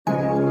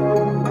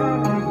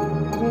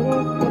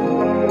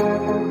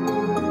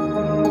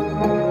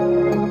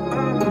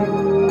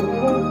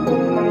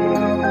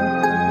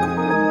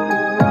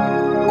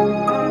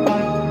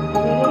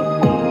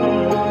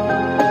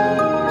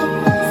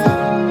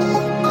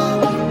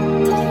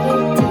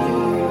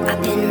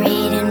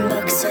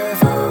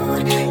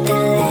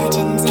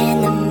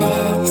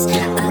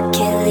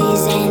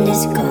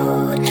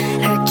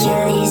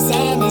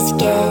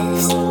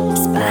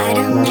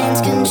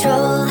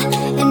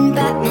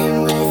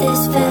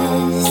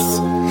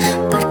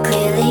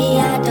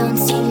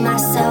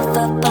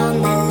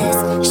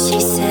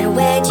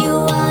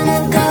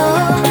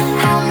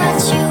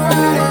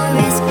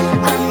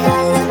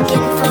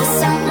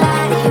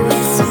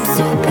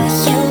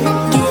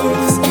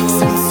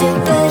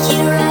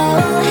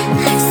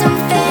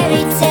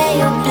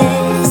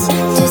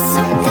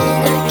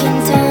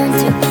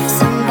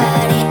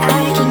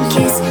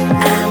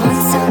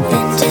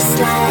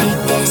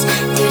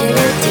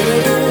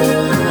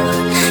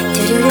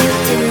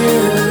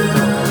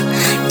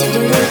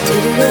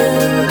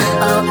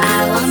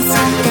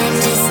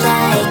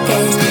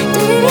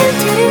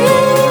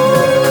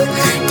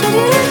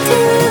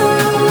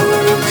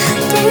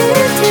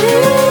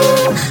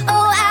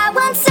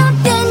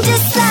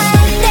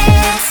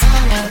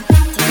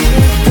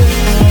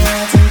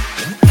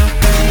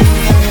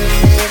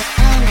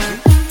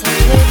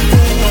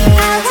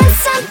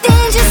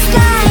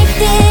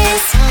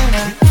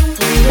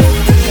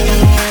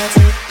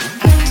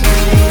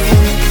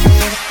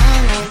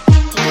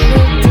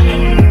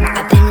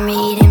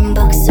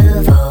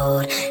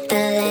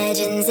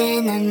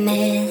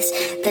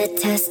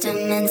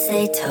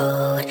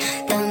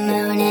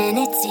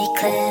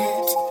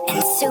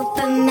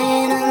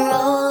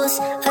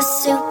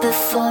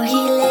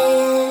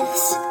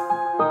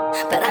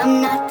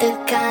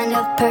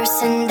of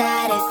person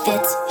that it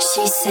fits.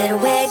 She said,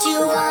 where'd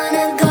you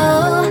wanna go?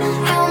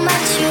 How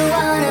much you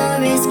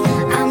wanna risk?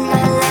 I'm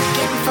not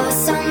looking for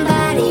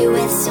somebody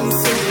with some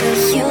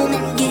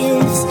superhuman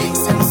gifts,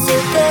 some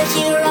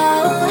superhero,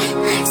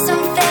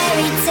 some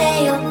fairy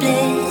tale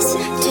bliss.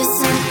 Just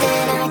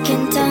something I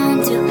can turn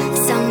to,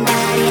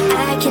 somebody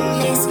I can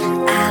miss.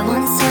 I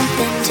want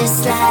something just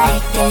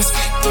like this.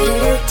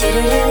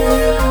 Do-do-do-do-do-do,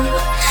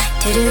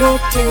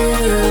 do-do-do-do,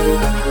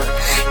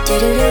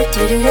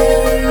 do-do-do-do-do.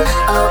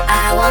 Oh,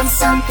 I want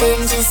something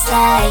just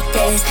like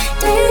this.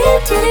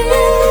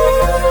 Do-do-do-do-do,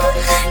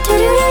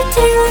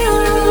 do-do-do-do,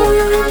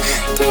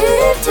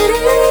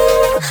 do-do-do-do.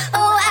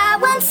 Oh, I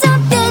want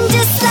something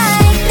just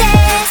like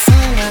this.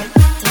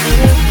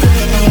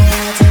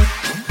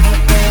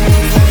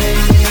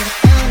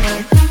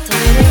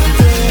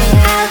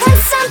 I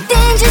want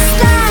something just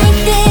like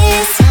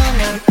this.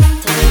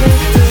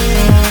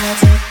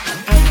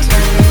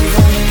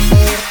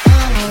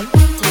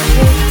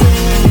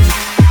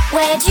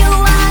 Where'd you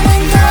wanna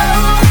go?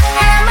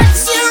 How much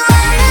you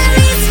wanna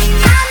reach?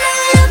 I'm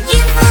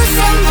looking for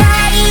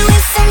somebody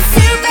with some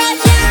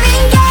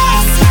superhuman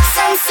gifts,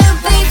 some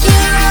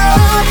superhero,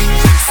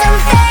 some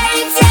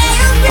fairy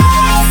tale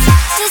bliss.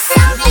 Just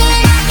something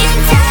I can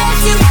turn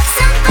to,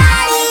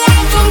 somebody I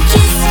can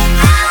kiss.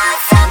 I want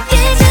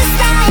something just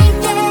like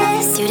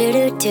this.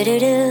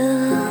 Do-do-do-do-do-do,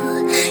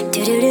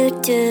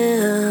 do-do-do-do,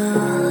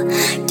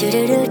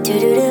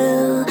 do-do-do-do-do.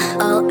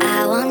 Oh, I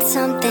want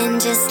something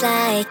just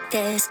like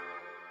this.